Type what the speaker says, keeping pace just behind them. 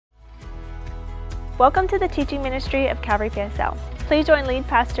Welcome to the teaching ministry of Calvary PSL. Please join lead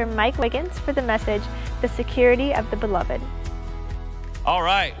pastor Mike Wiggins for the message, The Security of the Beloved. All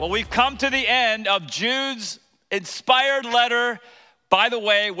right, well, we've come to the end of Jude's inspired letter, by the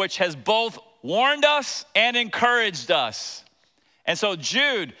way, which has both warned us and encouraged us. And so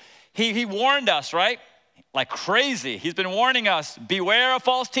Jude, he warned us, right? Like crazy. He's been warning us, beware of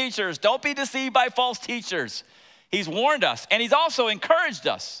false teachers. Don't be deceived by false teachers. He's warned us, and he's also encouraged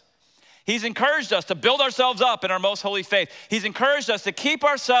us. He's encouraged us to build ourselves up in our most holy faith. He's encouraged us to keep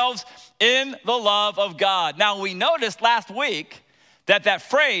ourselves in the love of God. Now, we noticed last week that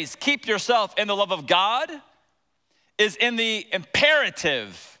phrase, keep yourself in the love of God, is in the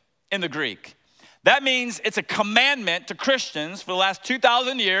imperative in the Greek. That means it's a commandment to Christians for the last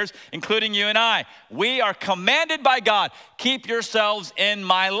 2,000 years, including you and I. We are commanded by God, keep yourselves in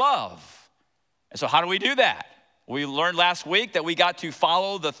my love. And so how do we do that? We learned last week that we got to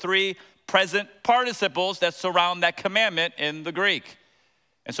follow the three present participles that surround that commandment in the Greek.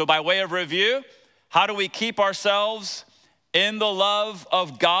 And so by way of review, how do we keep ourselves in the love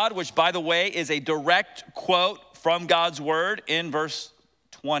of God, which, by the way, is a direct quote from God's word in verse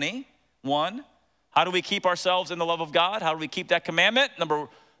 21. How do we keep ourselves in the love of God? How do we keep that commandment? Number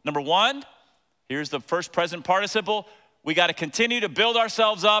one, here's the first present participle. We got to continue to build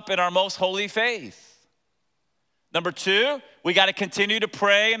ourselves up in our most holy faith. Number two, we got to continue to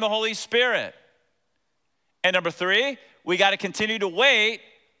pray in the Holy Spirit. And number three, we got to continue to wait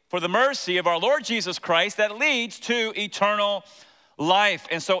for the mercy of our Lord Jesus Christ that leads to eternal life.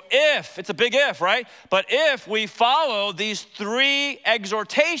 And so if, it's a big if, right? But if we follow these three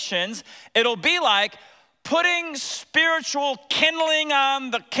exhortations, it'll be like putting spiritual kindling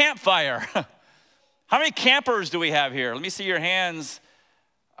on the campfire. How many campers do we have here? Let me see your hands.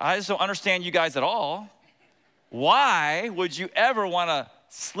 I just don't understand you guys at all. Why would you ever want to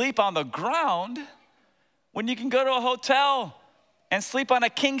sleep on the ground when you can go to a hotel and sleep on a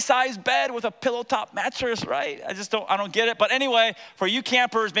king-size bed with a pillow top mattress, right? I don't get it. But anyway, for you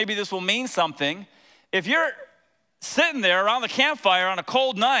campers, maybe this will mean something. If you're sitting there around the campfire on a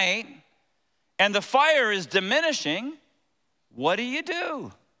cold night and the fire is diminishing, what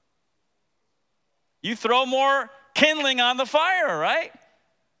do? You throw more kindling on the fire, right?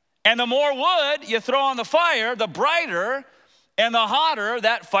 And the more wood you throw on the fire, the brighter and the hotter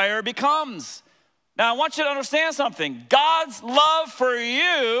that fire becomes. Now, I want you to understand something. God's love for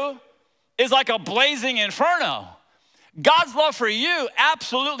you is like a blazing inferno. God's love for you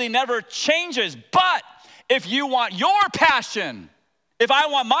absolutely never changes. But if you want your passion, if I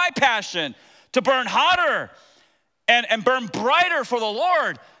want my passion to burn hotter and burn brighter for the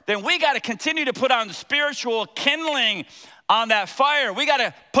Lord, then we got to continue to put on the spiritual kindling on that fire. We got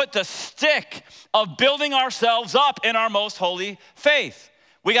to put the stick of building ourselves up in our most holy faith.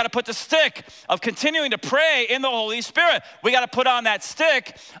 We got to put the stick of continuing to pray in the Holy Spirit. We got to put on that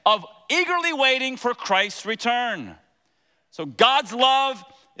stick of eagerly waiting for Christ's return. So God's love,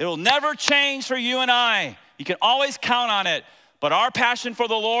 it'll never change for you and I. You can always count on it. But our passion for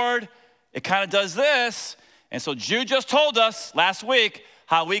the Lord, it kind of does this. And so Jude just told us last week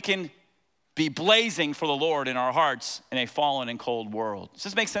how we can be blazing for the Lord in our hearts in a fallen and cold world. Does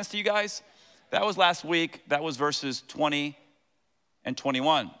this make sense to you guys? That was last week. That was verses 20 and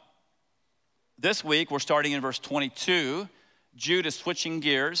 21. This week, we're starting in verse 22. Jude is switching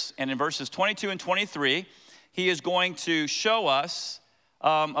gears, and in verses 22 and 23, he is going to show us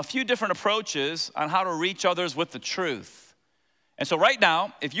a few different approaches on how to reach others with the truth. And so right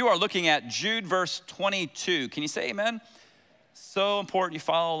now, if you are looking at Jude verse 22, can you say amen? So important you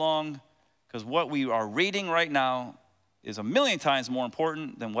follow along, because what we are reading right now is a million times more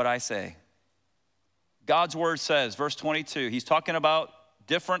important than what I say. God's word says, verse 22, he's talking about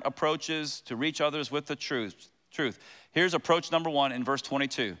different approaches to reach others with the truth. Here's approach number one in verse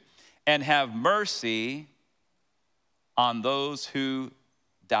 22. And have mercy on those who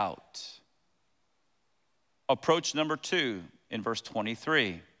doubt. Approach number two in verse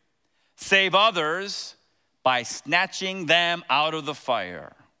 23. Save others by snatching them out of the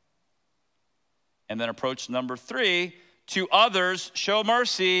fire. And then approach number three, to others show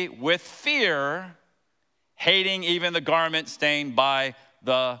mercy with fear, hating even the garment stained by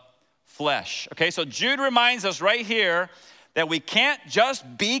the flesh. Okay, so Jude reminds us right here that we can't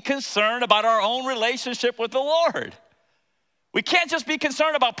just be concerned about our own relationship with the Lord. We can't just be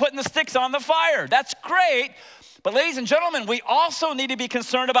concerned about putting the sticks on the fire. That's great, but ladies and gentlemen, we also need to be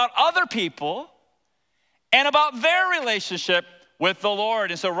concerned about other people and about their relationship with the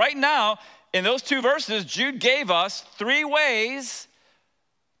Lord. And so right now, in those two verses, Jude gave us three ways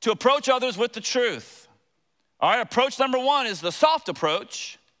to approach others with the truth. All right, approach number one is the soft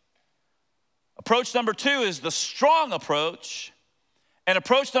approach. Approach number 2 is the strong approach. And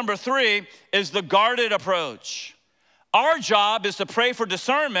approach number 3 is the guarded approach. Our job is to pray for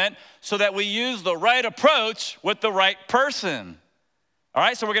discernment so that we use the right approach with the right person. All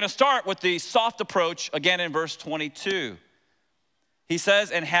right, so we're going to start with the soft approach again in verse 22. He says,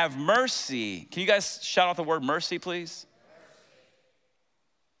 and have mercy. Can you guys shout out the word mercy, please?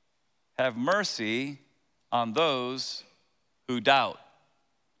 Have mercy on those who doubt.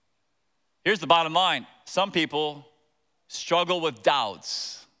 Here's the bottom line. Some people struggle with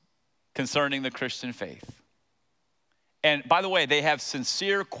doubts concerning the Christian faith. And by the way, they have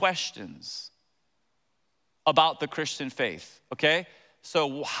sincere questions about the Christian faith, okay?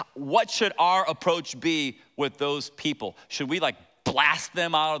 So what should our approach be with those people? Should we blast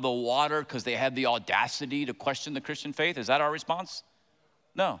them out of the water because they have the audacity to question the Christian faith? Is that our response?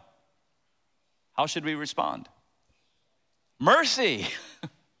 No. How should we respond? Mercy.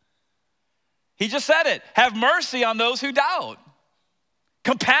 He just said it. Have mercy on those who doubt.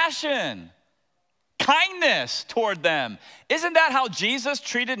 Compassion. Kindness toward them. Isn't that how Jesus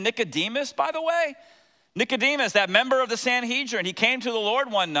treated Nicodemus, by the way? Nicodemus, that member of the Sanhedrin, he came to the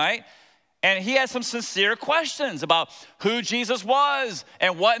Lord one night and he had some sincere questions about who Jesus was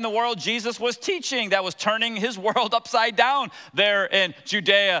and what in the world Jesus was teaching that was turning his world upside down there in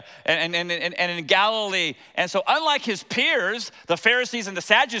Judea and in Galilee. And so unlike his peers, the Pharisees and the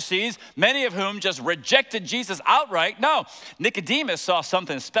Sadducees, many of whom just rejected Jesus outright, no, Nicodemus saw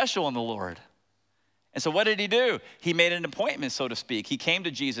something special in the Lord. And so what did he do? He made an appointment, so to speak. He came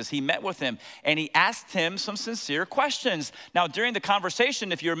to Jesus, he met with him, and he asked him some sincere questions. Now, during the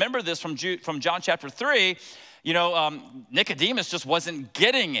conversation, if you remember this from John chapter 3, Nicodemus just wasn't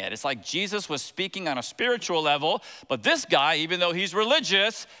getting it. It's like Jesus was speaking on a spiritual level, but this guy, even though he's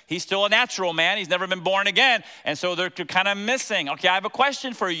religious, he's still a natural man. He's never been born again, and so they're kind of missing. Okay, I have a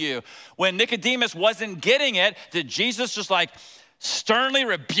question for you. When Nicodemus wasn't getting it, did Jesus just sternly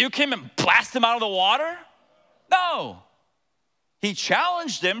rebuke him and blast him out of the water? No. He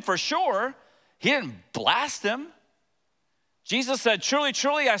challenged him for sure. He didn't blast him. Jesus said, truly,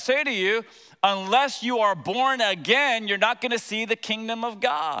 truly, I say to you, unless you are born again, you're not going to see the kingdom of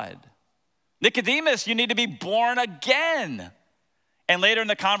God. Nicodemus, you need to be born again. And later in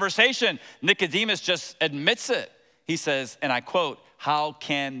the conversation, Nicodemus just admits it. He says, and I quote, how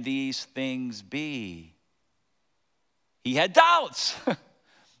can these things be? He had doubts.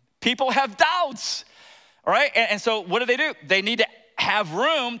 People have doubts, all right? And so what do? They need to have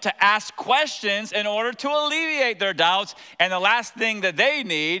room to ask questions in order to alleviate their doubts. And the last thing that they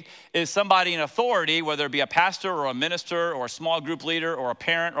need is somebody in authority, whether it be a pastor or a minister or a small group leader or a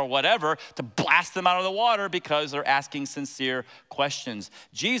parent or whatever, to blast them out of the water because they're asking sincere questions.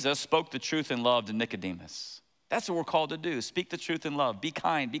 Jesus spoke the truth in love to Nicodemus. That's what we're called to do. Speak the truth in love. Be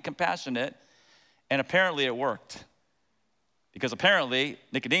kind. Be compassionate. And apparently it worked. Because apparently,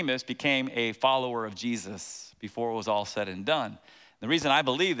 Nicodemus became a follower of Jesus before it was all said and done. The reason I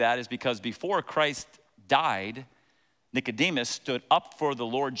believe that is because before Christ died, Nicodemus stood up for the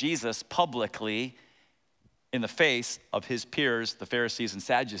Lord Jesus publicly in the face of his peers, the Pharisees and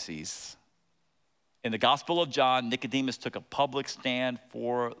Sadducees. In the Gospel of John, Nicodemus took a public stand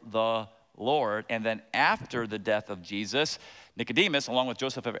for the Lord. And then after the death of Jesus, Nicodemus, along with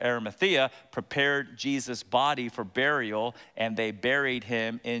Joseph of Arimathea, prepared Jesus' body for burial, and they buried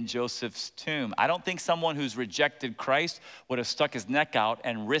him in Joseph's tomb. I don't think someone who's rejected Christ would have stuck his neck out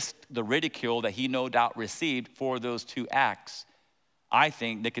and risked the ridicule that he no doubt received for those two acts. I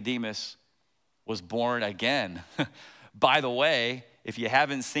think Nicodemus was born again. By the way, if you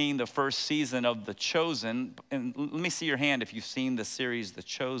haven't seen the first season of The Chosen, and let me see your hand if you've seen the series The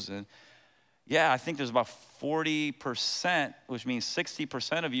Chosen. Yeah, I think there's about 40%, which means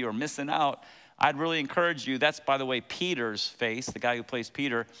 60% of you are missing out. I'd really encourage you. That's, by the way, Peter's face, the guy who plays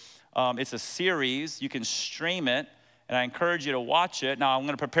Peter. It's a series. You can stream it, and I encourage you to watch it. Now, I'm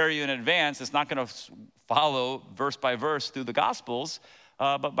going to prepare you in advance. It's not going to follow verse by verse through the Gospels,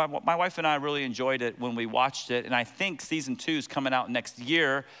 but my wife and I really enjoyed it when we watched it, and I think season 2 is coming out next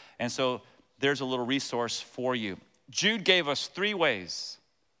year, and so there's a little resource for you. Jude gave us 3 ways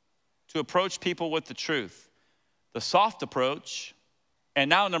to approach people with the truth. The soft approach, and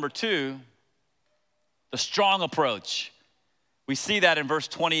now number 2, the strong approach. We see that in verse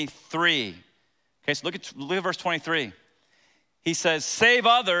 23. Okay, so look at verse 23. He says, save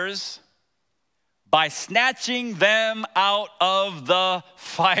others by snatching them out of the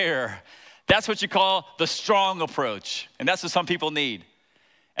fire. That's what you call the strong approach, and that's what some people need.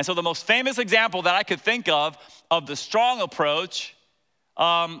 And so the most famous example that I could think of the strong approach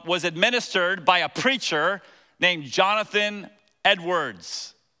was administered by a preacher named Jonathan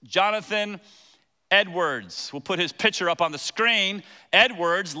Edwards. Jonathan Edwards. We'll put his picture up on the screen.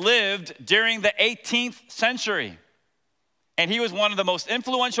 Edwards lived during the 18th century. And he was one of the most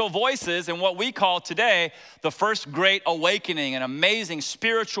influential voices in what we call today the First Great Awakening, an amazing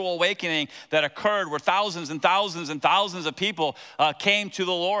spiritual awakening that occurred where thousands and thousands and thousands of people came to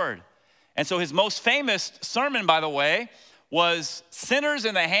the Lord. And so his most famous sermon, by the way, was Sinners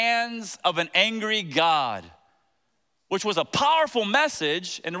in the Hands of an Angry God, which was a powerful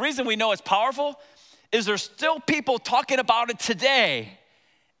message. And the reason we know it's powerful is there's still people talking about it today,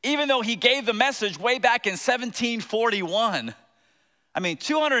 even though he gave the message way back in 1741. I mean,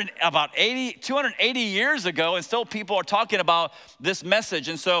 280 years ago, and still people are talking about this message.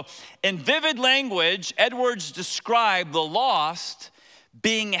 And so in vivid language, Edwards described the lost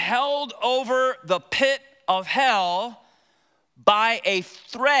being held over the pit of hell by a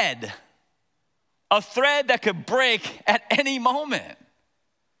thread that could break at any moment.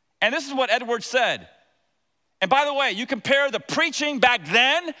 And this is what Edwards said. And by the way, you compare the preaching back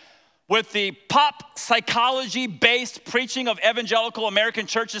then with the pop psychology-based preaching of evangelical American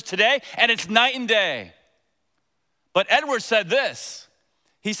churches today, and it's night and day. But Edwards said this.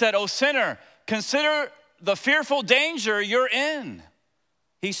 He said, "O sinner, consider the fearful danger you're in."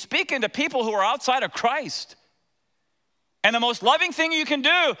 He's speaking to people who are outside of Christ. And the most loving thing you can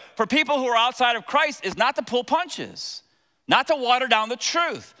do for people who are outside of Christ is not to pull punches, not to water down the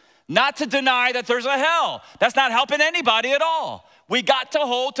truth, not to deny that there's a hell. That's not helping anybody at all. We got to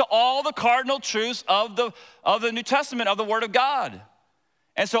hold to all the cardinal truths of the New Testament, of the Word of God.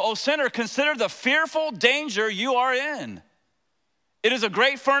 And so, O sinner, consider the fearful danger you are in. It is a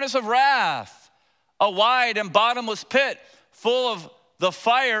great furnace of wrath, a wide and bottomless pit full of the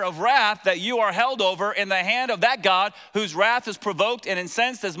fire of wrath that you are held over in the hand of that God whose wrath is provoked and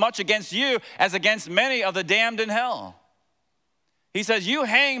incensed as much against you as against many of the damned in hell. He says, you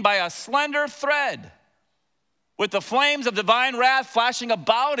hang by a slender thread with the flames of divine wrath flashing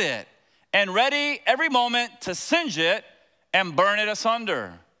about it and ready every moment to singe it and burn it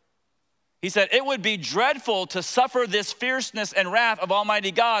asunder. He said, it would be dreadful to suffer this fierceness and wrath of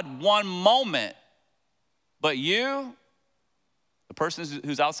Almighty God one moment. But you, the person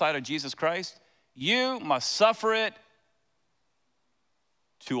who's outside of Jesus Christ, you must suffer it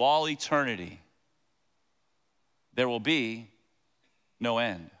to all eternity. There will be no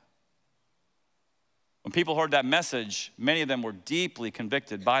end. When people heard that message, many of them were deeply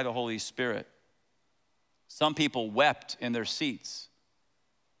convicted by the Holy Spirit. Some people wept in their seats.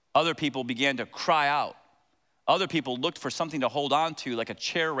 Other people began to cry out. Other people looked for something to hold on to, like a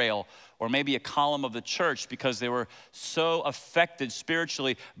chair rail or maybe a column of the church, because they were so affected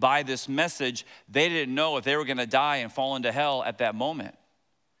spiritually by this message, they didn't know if they were going to die and fall into hell at that moment.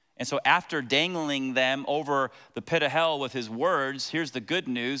 And so after dangling them over the pit of hell with his words, here's the good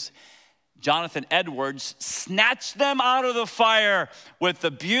news. Jonathan Edwards snatched them out of the fire with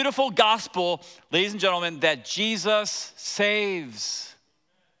the beautiful gospel, ladies and gentlemen, that Jesus saves.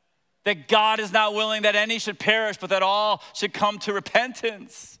 That God is not willing that any should perish, but that all should come to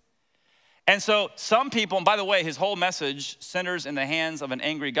repentance. And so some people, and by the way, his whole message, Sinners in the Hands of an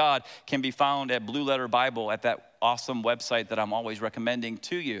Angry God, can be found at Blue Letter Bible at that awesome website that I'm always recommending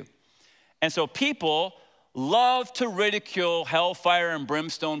to you. And so people love to ridicule hellfire and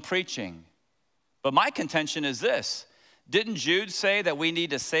brimstone preaching. But my contention is this. Didn't Jude say that we need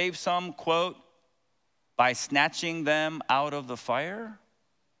to save some, quote, by snatching them out of the fire?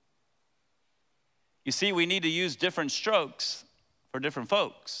 You see, we need to use different strokes for different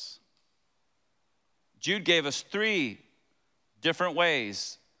folks. Jude gave us 3 different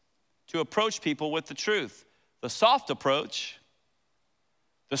ways to approach people with the truth. The soft approach,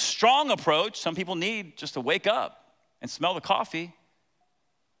 the strong approach. Some people need just to wake up and smell the coffee.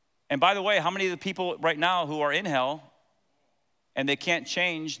 And by the way, how many of the people right now who are in hell and they can't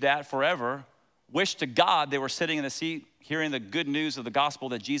change that forever wish to God they were sitting in the seat hearing the good news of the gospel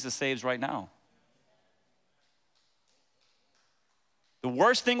that Jesus saves right now? The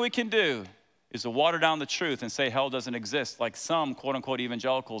worst thing we can do is to water down the truth and say hell doesn't exist, like some quote-unquote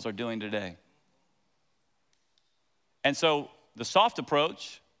evangelicals are doing today. And so the soft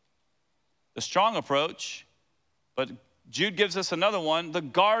approach, the strong approach, but Jude gives us another one, the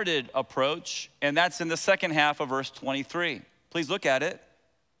guarded approach, and that's in the second half of verse 23. Please look at it.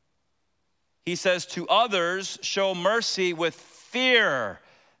 He says, to others show mercy with fear.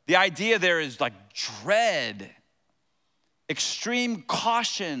 The idea there is like dread, extreme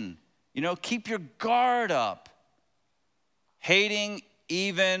caution, keep your guard up, hating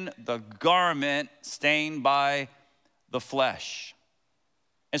even the garment stained by the flesh.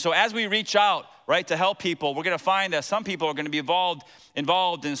 And so as we reach out, right, to help people, we're going to find that some people are going to be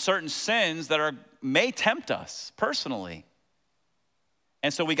involved in certain sins that are may tempt us personally.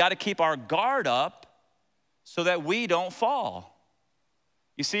 And so we got to keep our guard up so that we don't fall.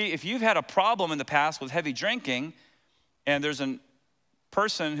 You see, if you've had a problem in the past with heavy drinking, and there's a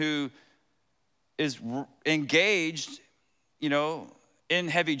person who is engaged, in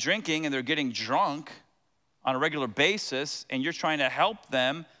heavy drinking, and they're getting drunk on a regular basis, and you're trying to help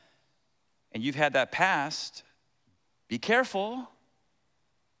them, and you've had that past, be careful.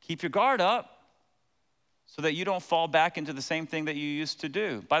 Keep your guard up so that you don't fall back into the same thing that you used to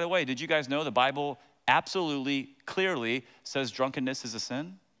do. By the way, did you guys know the Bible absolutely clearly says drunkenness is a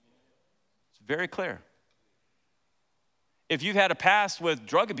sin? It's very clear. If you've had a past with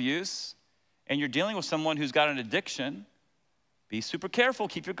drug abuse and you're dealing with someone who's got an addiction, be super careful,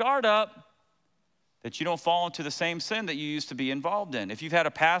 keep your guard up, that you don't fall into the same sin that you used to be involved in. If you've had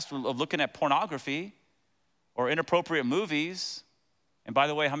a past of looking at pornography or inappropriate movies, and by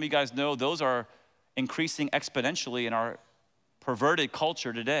the way, how many of you guys know those are increasing exponentially in our perverted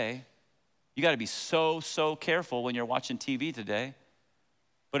culture today? You got to be so careful when you're watching TV today.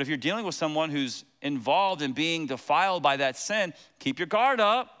 But if you're dealing with someone who's involved in being defiled by that sin, keep your guard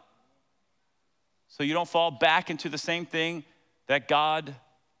up so you don't fall back into the same thing that God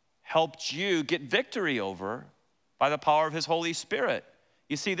helped you get victory over by the power of his Holy Spirit.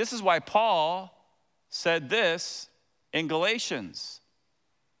 You see, this is why Paul said this in Galatians.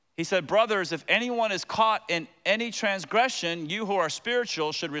 He said, brothers, if anyone is caught in any transgression, you who are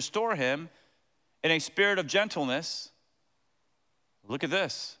spiritual should restore him in a spirit of gentleness. Look at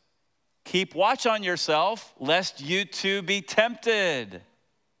this. Keep watch on yourself, lest you too be tempted.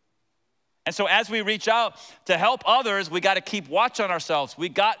 And so as we reach out to help others, we got to keep watch on ourselves. We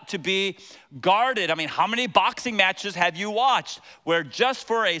got to be guarded. I mean, how many boxing matches have you watched where just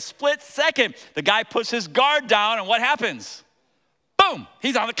for a split second, the guy puts his guard down and what happens? Boom,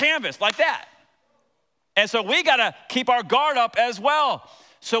 he's on the canvas like that. And so we got to keep our guard up as well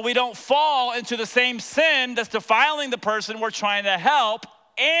so we don't fall into the same sin that's defiling the person we're trying to help.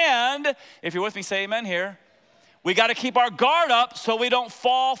 And if you're with me, say amen here. We got to keep our guard up so we don't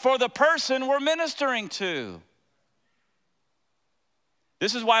fall for the person we're ministering to.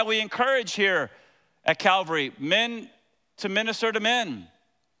 This is why we encourage here at Calvary men to minister to men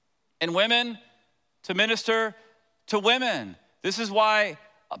and women to minister to women. This is why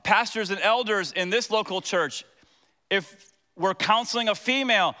pastors and elders in this local church, if we're counseling a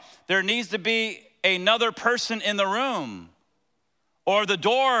female, there needs to be another person in the room, or the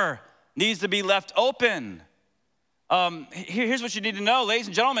door needs to be left open. Here's what you need to know, ladies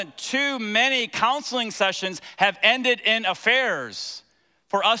and gentlemen. Too many counseling sessions have ended in affairs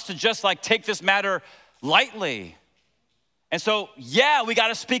for us to just take this matter lightly. And so, yeah, we got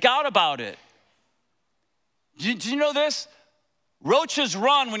to speak out about it. Did you know this? Roaches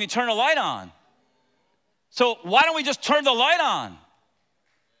run when you turn a light on. So why don't we just turn the light on?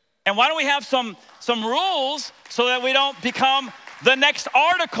 And why don't we have some rules so that we don't become the next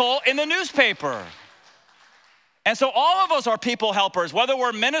article in the newspaper? And so all of us are people helpers, whether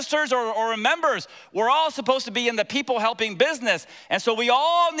we're ministers or members. We're all supposed to be in the people helping business. And so we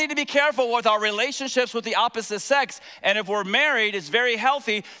all need to be careful with our relationships with the opposite sex. And if we're married, it's very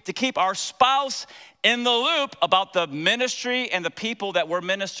healthy to keep our spouse in the loop about the ministry and the people that we're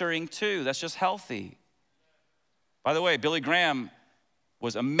ministering to. That's just healthy. By the way, Billy Graham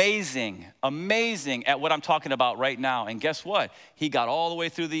was amazing at what I'm talking about right now. And guess what? He got all the way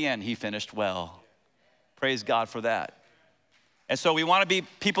through the end. He finished well. Praise God for that. And so we want to be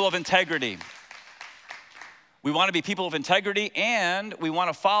people of integrity. We want to be people of integrity, and we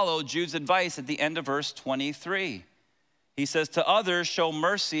want to follow Jude's advice at the end of verse 23. He says, to others, show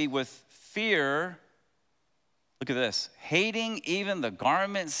mercy with fear. Look at this. Hating even the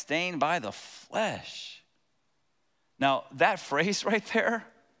garment stained by the flesh. Now, that phrase right there,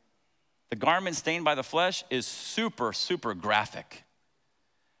 the garment stained by the flesh, is super graphic.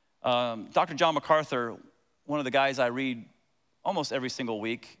 Dr. John MacArthur, one of the guys I read almost every single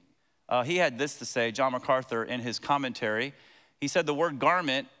week, he had this to say, John MacArthur, in his commentary. He said the word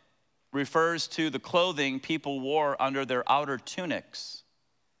garment refers to the clothing people wore under their outer tunics.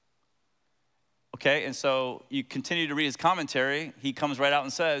 Okay, and so you continue to read his commentary, he comes right out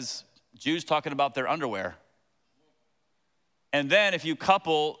and says, Jews talking about their underwear. And then if you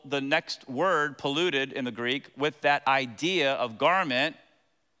couple the next word, polluted in the Greek, with that idea of garment,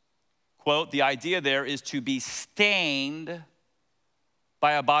 quote, the idea there is to be stained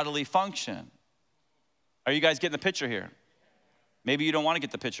by a bodily function. Are you guys getting the picture here? Maybe you don't want to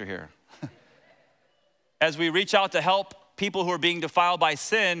get the picture here. As we reach out to help people who are being defiled by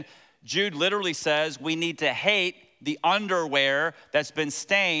sin, Jude literally says we need to hate the underwear that's been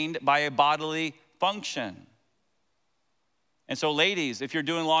stained by a bodily function. And so ladies, if you're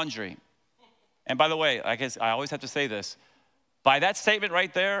doing laundry, and by the way, I guess I always have to say this, by that statement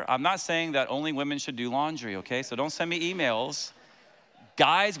right there, I'm not saying that only women should do laundry, okay? So don't send me emails.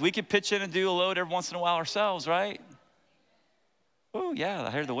 Guys, we could pitch in and do a load every once in a while ourselves, right? Oh, yeah,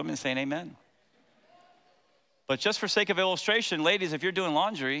 I heard the women saying amen. But just for sake of illustration, ladies, if you're doing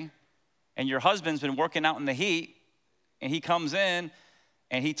laundry and your husband's been working out in the heat and he comes in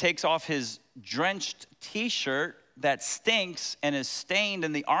and he takes off his drenched t-shirt that stinks and is stained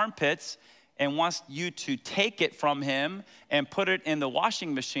in the armpits and wants you to take it from him and put it in the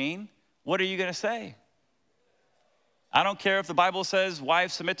washing machine, what are you gonna say? I don't care if the Bible says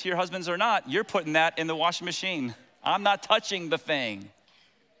wives submit to your husbands or not, you're putting that in the washing machine. I'm not touching the thing.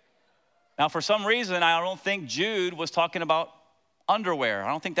 Now, for some reason, I don't think Jude was talking about underwear. I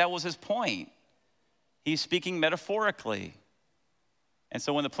don't think that was his point. He's speaking metaphorically. And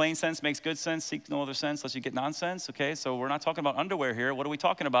so when the plain sense makes good sense, seek no other sense lest you get nonsense, okay? So we're not talking about underwear here. What are we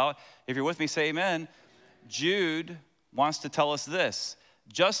talking about? If you're with me, say amen. Jude wants to tell us this.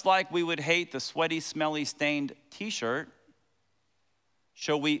 Just like we would hate the sweaty, smelly, stained t-shirt,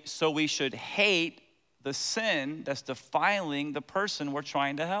 so we should hate the sin that's defiling the person we're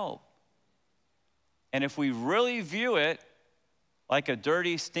trying to help. And if we really view it like a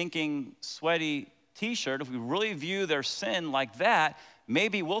dirty, stinking, sweaty t-shirt, if we really view their sin like that,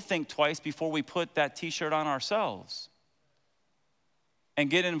 maybe we'll think twice before we put that t-shirt on ourselves and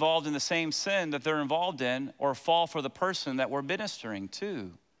get involved in the same sin that they're involved in or fall for the person that we're ministering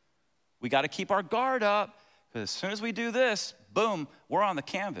to. We got to keep our guard up because as soon as we do this, boom, we're on the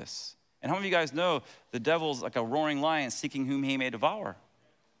canvas. And how many of you guys know the devil's like a roaring lion seeking whom he may devour?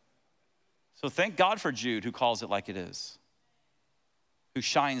 So thank God for Jude who calls it like it is, who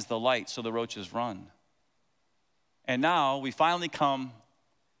shines the light so the roaches run. And now we finally come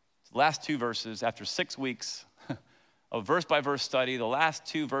to the last two verses after 6 weeks of verse-by-verse study, the last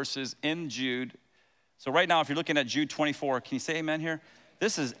two verses in Jude. So right now, if you're looking at Jude 24, can you say amen here?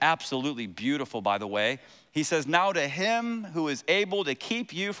 This is absolutely beautiful, by the way. He says, now to him who is able to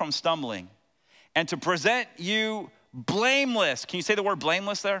keep you from stumbling and to present you blameless. Can you say the word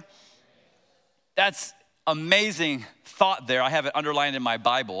blameless there? That's amazing thought there. I have it underlined in my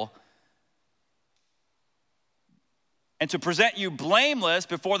Bible. And to present you blameless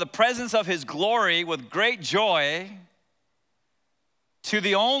before the presence of his glory with great joy, to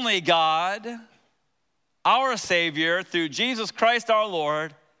the only God, our Savior, through Jesus Christ our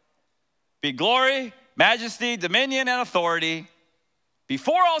Lord, be glory, majesty, dominion, and authority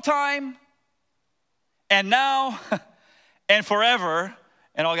before all time, and now, and forever.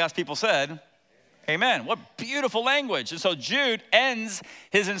 And all God's people said, amen. What beautiful language. And so Jude ends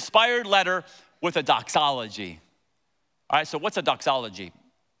his inspired letter with a doxology. All right, so what's a doxology?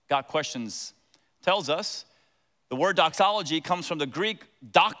 Got Questions tells us the word doxology comes from the Greek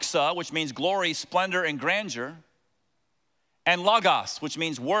doxa, which means glory, splendor, and grandeur, and logos, which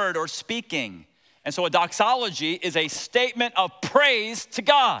means word or speaking. And so a doxology is a statement of praise to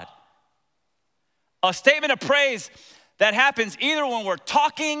God. A statement of praise that happens either when we're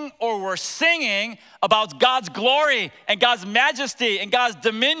talking or we're singing about God's glory and God's majesty and God's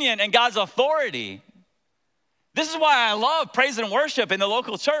dominion and God's authority. This is why I love praise and worship in the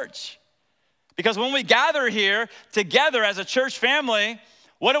local church. Because when we gather here together as a church family,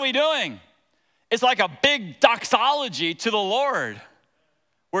 what are we doing? It's like a big doxology to the Lord.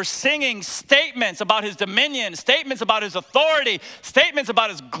 We're singing statements about his dominion, statements about his authority, statements about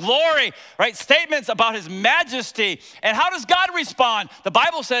his glory, right? Statements about his majesty. And how does God respond? The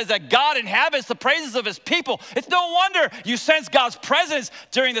Bible says that God inhabits the praises of his people. It's no wonder you sense God's presence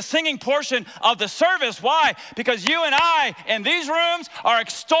during the singing portion of the service. Why? Because you and I in these rooms are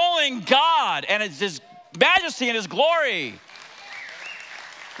extolling God and his majesty and his glory.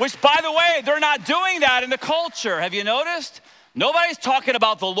 Which, by the way, they're not doing that in the culture. Have you noticed? Nobody's talking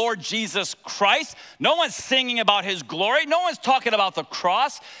about the Lord Jesus Christ. No one's singing about his glory. No one's talking about the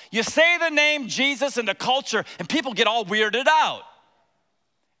cross. You say the name Jesus in the culture and people get all weirded out.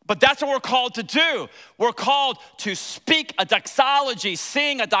 But that's what we're called to do. We're called to speak a doxology,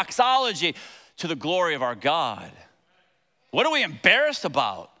 sing a doxology to the glory of our God. What are we embarrassed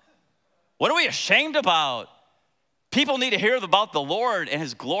about? What are we ashamed about? People need to hear about the Lord and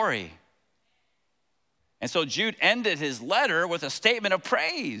his glory. And so Jude ended his letter with a statement of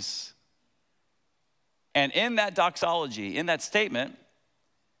praise. And in that doxology, in that statement,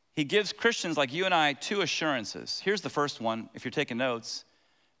 he gives Christians like you and I two assurances. Here's the first one, if you're taking notes.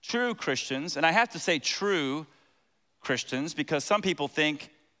 True Christians, and I have to say true Christians because some people think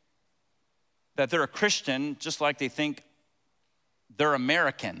that they're a Christian just like they think they're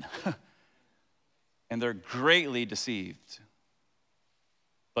American. and they're greatly deceived.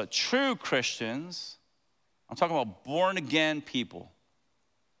 But true Christians, I'm talking about born-again people,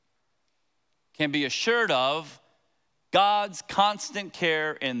 can be assured of God's constant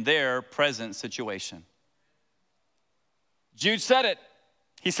care in their present situation. Jude said it.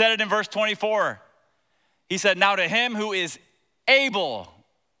 He said it in verse 24. He said, now to him who is able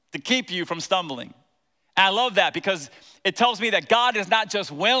to keep you from stumbling. And I love that because it tells me that God is not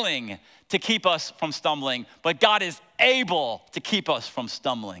just willing to keep us from stumbling, but God is able to keep us from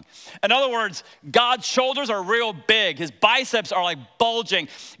stumbling. In other words, God's shoulders are real big. His biceps are like bulging.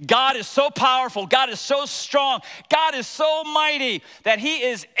 God is so powerful. God is so strong. God is so mighty that he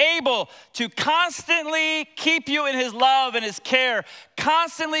is able to constantly keep you in his love and his care,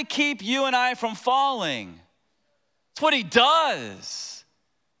 constantly keep you and I from falling. That's what he does.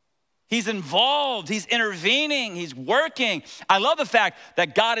 He's involved, he's intervening, he's working. I love the fact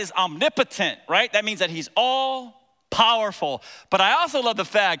that God is omnipotent, right? That means that he's all powerful. But I also love the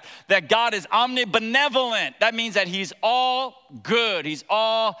fact that God is omnibenevolent. That means that he's all good, he's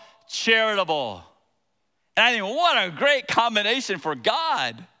all charitable. And I think, what a great combination for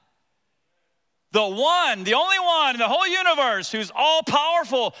God. The only one in the whole universe who's all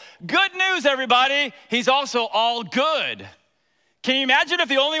powerful. Good news, everybody, he's also all good. Can you imagine if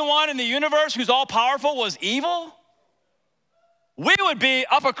the only one in the universe who's all powerful was evil? We would be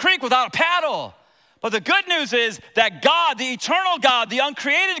up a creek without a paddle. But the good news is that God, the eternal God, the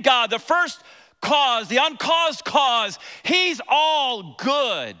uncreated God, the first cause, the uncaused cause, he's all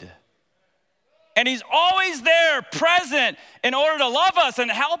good. And he's always there, present, in order to love us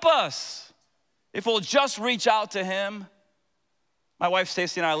and help us. If we'll just reach out to him. My wife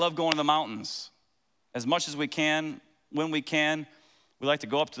Stacy and I love going to the mountains. As much as we can, when we can, we like to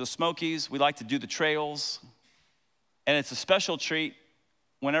go up to the Smokies. We like to do the trails. And it's a special treat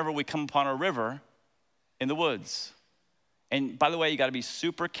whenever we come upon a river in the woods. And by the way, you got to be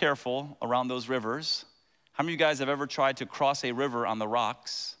super careful around those rivers. How many of you guys have ever tried to cross a river on the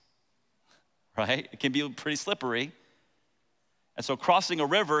rocks? Right? It can be pretty slippery. And so crossing a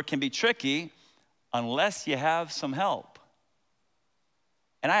river can be tricky unless you have some help.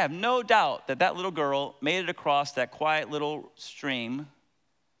 And I have no doubt that that little girl made it across that quiet little stream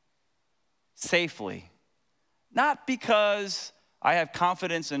safely. Not because I have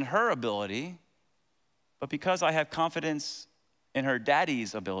confidence in her ability, but because I have confidence in her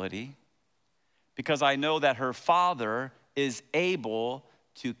daddy's ability, because I know that her father is able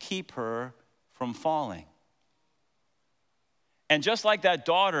to keep her from falling. And just like that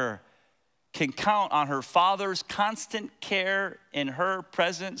daughter can count on her father's constant care in her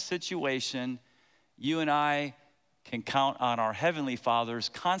present situation, you and I can count on our Heavenly Father's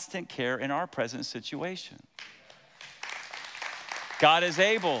constant care in our present situation. God is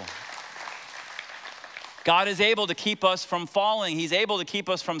able. God is able to keep us from falling. He's able to keep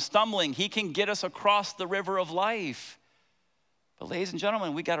us from stumbling. He can get us across the river of life. But ladies and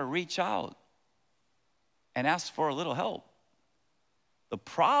gentlemen, we got to reach out and ask for a little help. The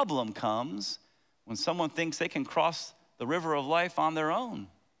problem comes when someone thinks they can cross the river of life on their own,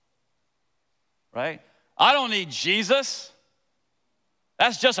 right? I don't need Jesus.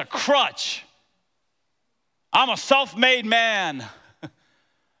 That's just a crutch. I'm a self-made man.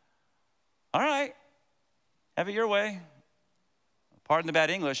 All right, have it your way. Pardon the bad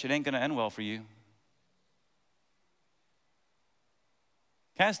English, it ain't gonna end well for you.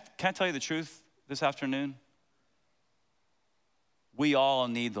 Can I tell you the truth this afternoon? We all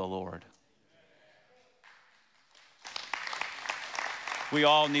need the Lord. We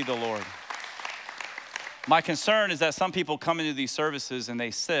all need the Lord. My concern is that some people come into these services and they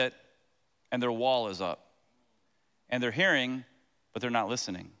sit and their wall is up. And they're hearing, but they're not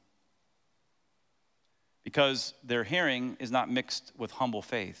listening. Because their hearing is not mixed with humble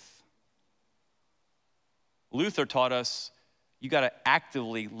faith. Luther taught us you got to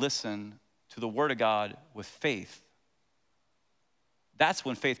actively listen to the Word of God with faith. That's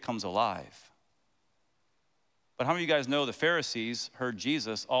when faith comes alive. But how many of you guys know the Pharisees heard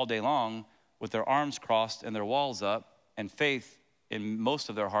Jesus all day long with their arms crossed and their walls up, and faith in most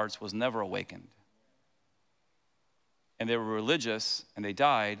of their hearts was never awakened? And they were religious, and they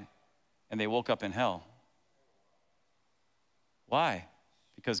died, and they woke up in hell. Why?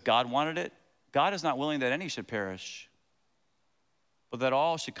 Because God wanted it? God is not willing that any should perish, but that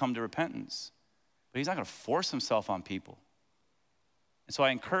all should come to repentance. But he's not going to force himself on people. And so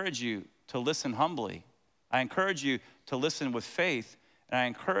I encourage you to listen humbly. I encourage you to listen with faith. And I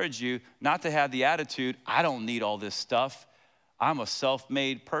encourage you not to have the attitude, I don't need all this stuff. I'm a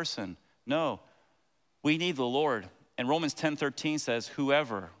self-made person. No, we need the Lord. And Romans 10:13 says,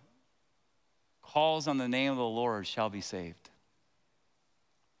 whoever calls on the name of the Lord shall be saved.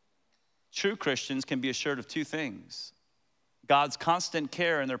 True Christians can be assured of two things: God's constant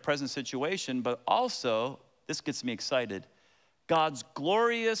care in their present situation, but also, this gets me excited, God's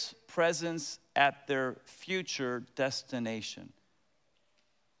glorious presence at their future destination.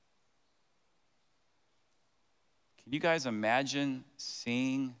 Can you guys imagine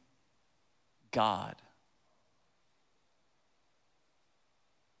seeing God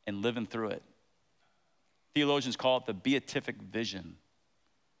and living through it? Theologians call it the beatific vision.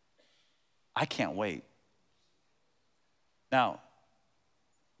 I can't wait. Now,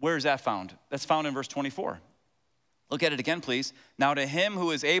 where is that found? That's found in verse 24. Look at it again, please. Now to him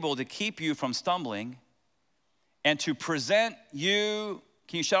who is able to keep you from stumbling and to present you,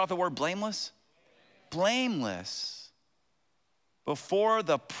 can you shout out the word blameless? Blameless before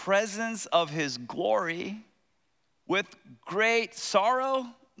the presence of his glory with great sorrow?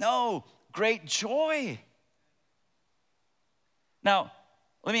 No, great joy. Now,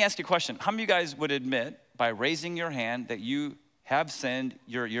 let me ask you a question. How many of you guys would admit by raising your hand that you have sinned,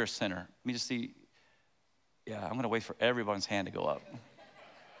 you're a sinner? Let me just see. Yeah, I'm gonna wait for everyone's hand to go up.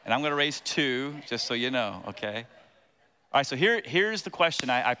 And I'm gonna raise 2, just so you know, okay? All right, so here's the question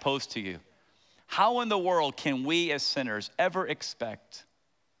I pose to you. How in the world can we as sinners ever expect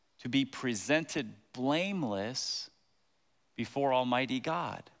to be presented blameless before Almighty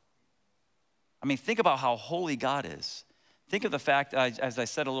God? I mean, think about how holy God is. Think of the fact, as I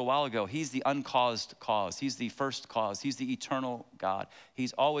said a little while ago, he's the uncaused cause. He's the first cause. He's the eternal God.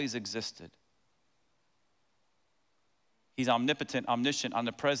 He's always existed. He's omnipotent, omniscient,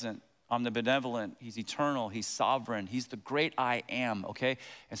 omnipresent, omnibenevolent. He's eternal. He's sovereign. He's the great I am, okay?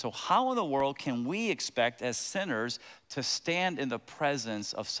 And so how in the world can we expect as sinners to stand in the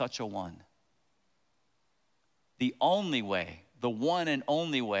presence of such a one? The only way, the one and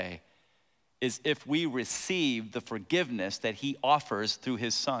only way, is if we receive the forgiveness that he offers through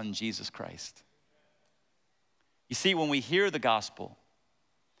his son, Jesus Christ. You see, when we hear the gospel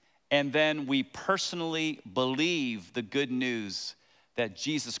and then we personally believe the good news that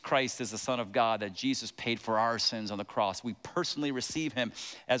Jesus Christ is the Son of God, that Jesus paid for our sins on the cross, we personally receive him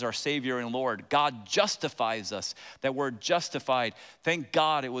as our Savior and Lord. God justifies us. That word justified, thank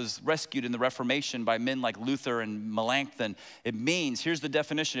God it was rescued in the Reformation by men like Luther and Melanchthon. It means, here's the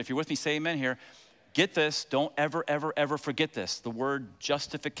definition. If you're with me, say amen here. Get this, don't ever, ever, ever forget this. The word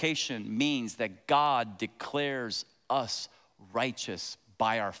justification means that God declares us righteous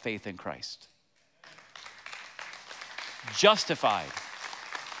by our faith in Christ. Justified.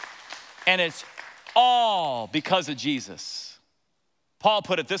 And it's all because of Jesus. Paul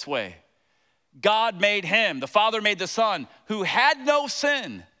put it this way: God made him, the Father made the Son, who had no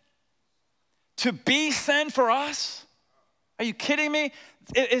sin, to be sin for us. Are you kidding me?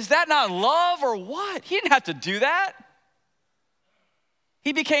 Is that not love or what? He didn't have to do that.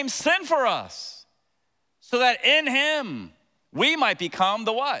 He became sin for us so that in him we might become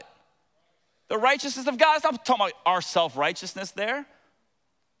the what? The righteousness of God. It's not talking about our self-righteousness there.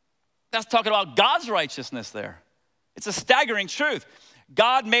 That's talking about God's righteousness there. It's a staggering truth.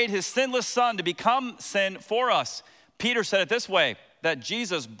 God made his sinless son to become sin for us. Peter said it this way, that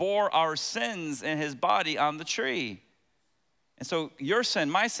Jesus bore our sins in his body on the tree. And so your sin,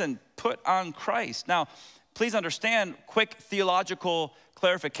 my sin, put on Christ. Now, please understand, quick theological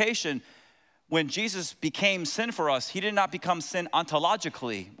clarification. When Jesus became sin for us, he did not become sin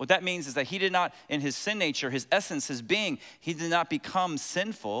ontologically. What that means is that he did not, in his sin nature, his essence, his being, he did not become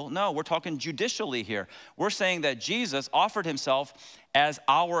sinful. No, we're talking judicially here. We're saying that Jesus offered himself as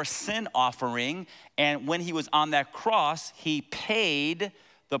our sin offering, and when he was on that cross, he paid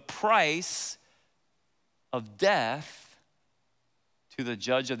the price of death to the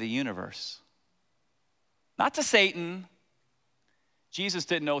judge of the universe. Not to Satan. Jesus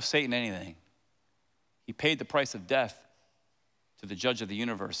didn't owe Satan anything. He paid the price of death to the judge of the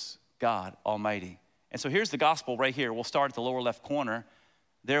universe, God Almighty. And so here's the gospel right here. We'll start at the lower left corner.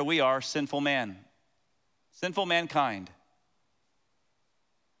 There we are, sinful man, sinful mankind.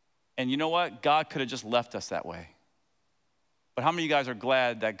 And you know what? God could have just left us that way. But how many of you guys are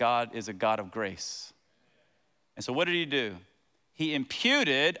glad that God is a God of grace? And so what did he do? He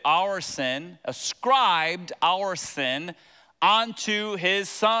imputed our sin, ascribed our sin onto his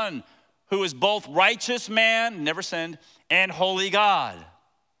son, who is both righteous man, never sinned, and holy God.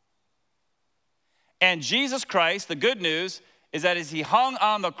 And Jesus Christ, the good news, is that as he hung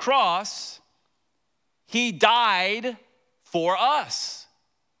on the cross, he died for us.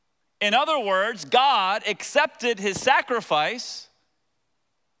 In other words, God accepted his sacrifice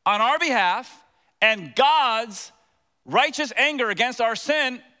on our behalf, and God's righteous anger against our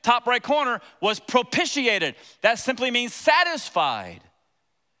sin top right corner, was propitiated. That simply means satisfied.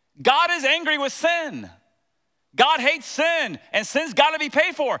 God is angry with sin. God hates sin, and sin's got to be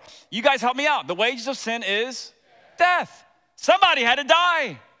paid for. You guys help me out. The wages of sin is death. Somebody had to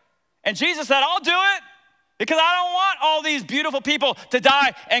die. And Jesus said, I'll do it because I don't want all these beautiful people to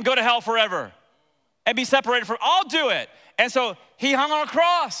die and go to hell forever and be separated from. I'll do it. And so he hung on a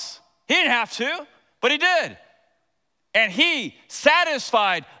cross. He didn't have to, but he did. And he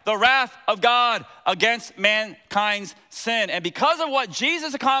satisfied the wrath of God against mankind's sin. And because of what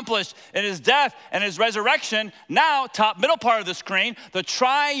Jesus accomplished in his death and his resurrection, now, top middle part of the screen, the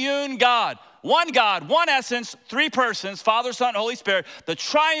triune God, one essence, three persons, Father, Son, Holy Spirit, the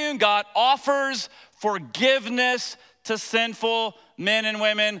triune God offers forgiveness to sinful men and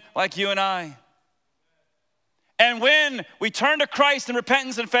women like you and I. And when we turn to Christ in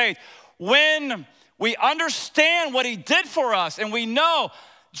repentance and faith, when we understand what he did for us and we know,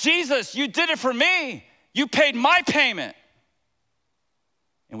 Jesus, you did it for me. You paid my payment.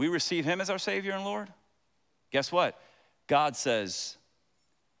 And we receive him as our Savior and Lord. Guess what? God says,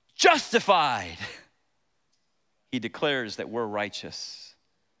 justified. He declares that we're righteous.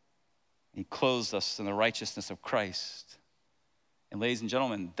 He clothes us in the righteousness of Christ. And ladies and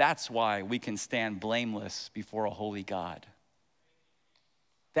gentlemen, that's why we can stand blameless before a holy God.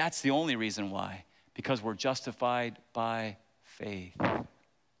 That's the only reason why. Because we're justified by faith.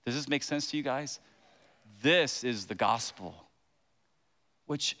 Does this make sense to you guys? This is the gospel,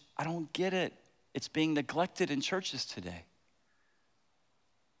 which I don't get it. It's being neglected in churches today.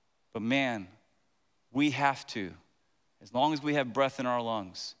 But man, we have to, as long as we have breath in our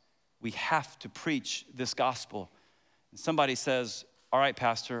lungs, we have to preach this gospel. And somebody says, all right,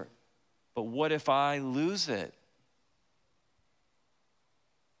 Pastor, but what if I lose it?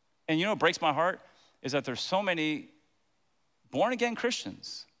 And you know what breaks my heart? Is that there's so many born-again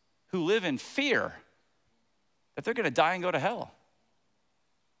Christians who live in fear that they're gonna die and go to hell.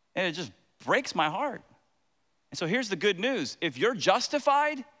 And it just breaks my heart. And so here's the good news. If you're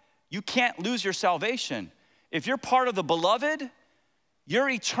justified, you can't lose your salvation. If you're part of the beloved, you're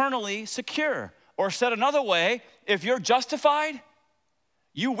eternally secure. Or said another way, if you're justified,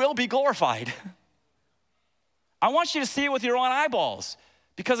 you will be glorified. I want you to see it with your own eyeballs.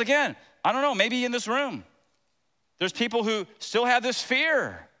 Because again, I don't know, maybe in this room, there's people who still have this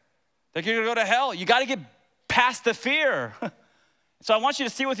fear. They're gonna go to hell. You gotta get past the fear. So I want you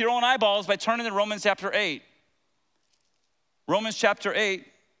to see with your own eyeballs by turning to Romans chapter 8. Romans chapter 8,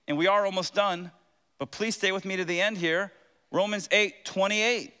 and we are almost done, but please stay with me to the end here. Romans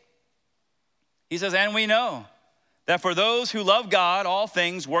 8:28. He says, and we know that for those who love God, all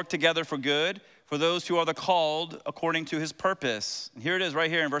things work together for good, for those who are the called according to his purpose. And here it is right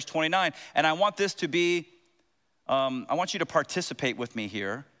here in verse 29. And I want this to be, I want you to participate with me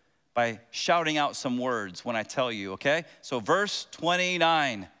here by shouting out some words when I tell you, okay? So verse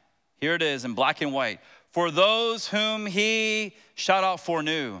 29, here it is in black and white. For those whom he, shout out,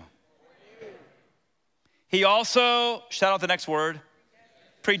 foreknew. He also, shout out the next word,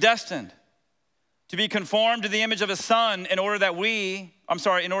 predestined to be conformed to the image of his son in order that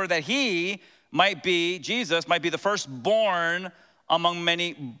he might be, Jesus might be the firstborn among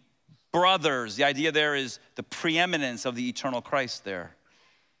many brothers. The idea there is the preeminence of the eternal Christ there.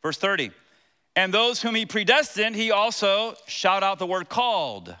 Verse 30, and those whom he predestined, he also, shout out the word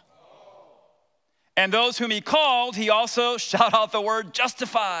called. And those whom he called, he also, shout out the word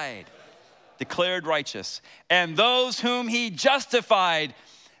justified, declared righteous. And those whom he justified,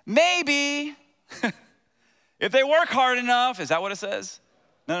 maybe, if they work hard enough, is that what it says?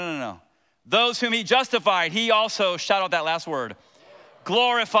 No. Those whom he justified, he also, shout out that last word,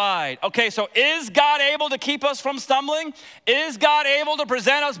 glorified. Okay, so is God able to keep us from stumbling? Is God able to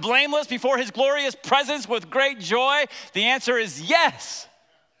present us blameless before his glorious presence with great joy? The answer is yes.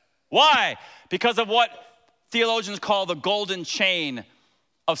 Why? Because of what theologians call the golden chain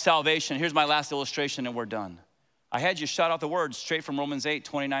of salvation. Here's my last illustration and we're done. I had you shout out the words straight from Romans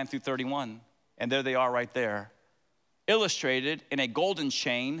 8:29 through 31. And there they are right there. Illustrated in a golden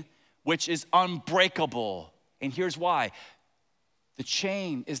chain which is unbreakable. And here's why. The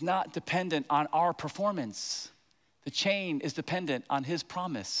chain is not dependent on our performance. The chain is dependent on his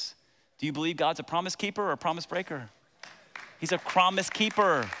promise. Do you believe God's a promise keeper or a promise breaker? He's a promise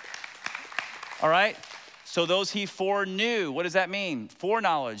keeper. All right? So those he foreknew, what does that mean?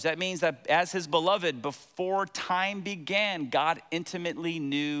 Foreknowledge. That means that as his beloved, before time began, God intimately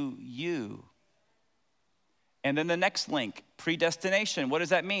knew you. And then the next link, predestination. What does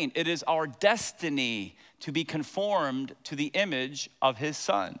that mean? It is our destiny to be conformed to the image of his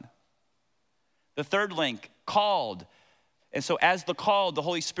son. The third link, called. And so as the called, the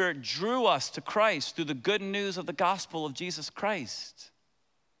Holy Spirit drew us to Christ through the good news of the gospel of Jesus Christ.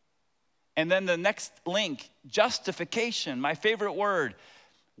 And then the next link, justification, my favorite word,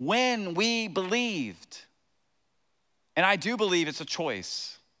 when we believed. And I do believe it's a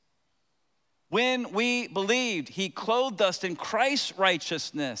choice. When we believed, he clothed us in Christ's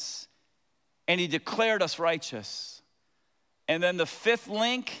righteousness, and he declared us righteous. And then the fifth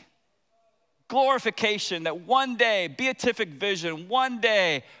link, glorification, that one day, beatific vision, one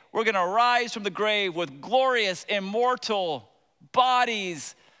day we're gonna rise from the grave with glorious, immortal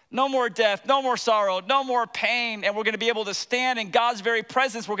bodies. No more death, no more sorrow, no more pain, and we're gonna be able to stand in God's very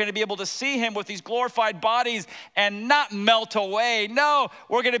presence. We're gonna be able to see him with these glorified bodies and not melt away. No,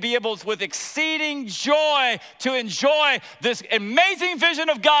 we're gonna be able, with exceeding joy, to enjoy this amazing vision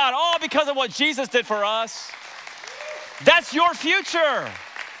of God, all because of what Jesus did for us. That's your future.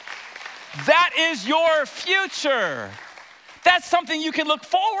 That is your future. That's something you can look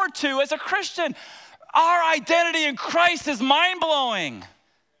forward to as a Christian. Our identity in Christ is mind-blowing.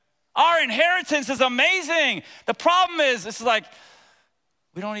 Our inheritance is amazing. The problem is, it's like,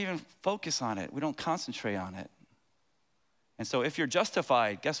 we don't even focus on it. We don't concentrate on it. And so if you're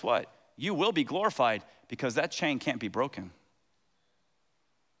justified, guess what? You will be glorified because that chain can't be broken.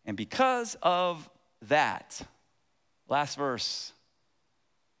 And because of that, last verse,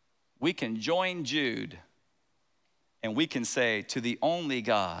 we can join Jude and we can say, to the only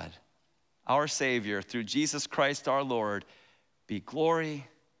God, our Savior, through Jesus Christ our Lord, be glory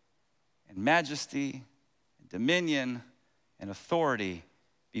and majesty and dominion and authority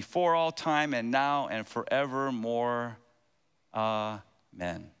before all time and now and forevermore.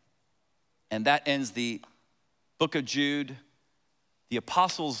 Amen. And that ends the book of Jude, the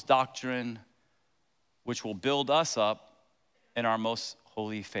apostles' doctrine, which will build us up in our most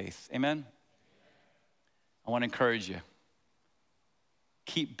holy faith. Amen? I want to encourage you.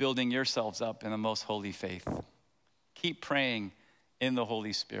 Keep building yourselves up in the most holy faith. Keep praying in the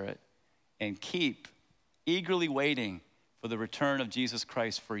Holy Spirit. And keep eagerly waiting for the return of Jesus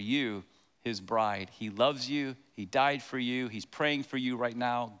Christ for you, his bride. He loves you. He died for you. He's praying for you right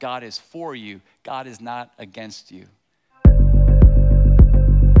now. God is for you. God is not against you.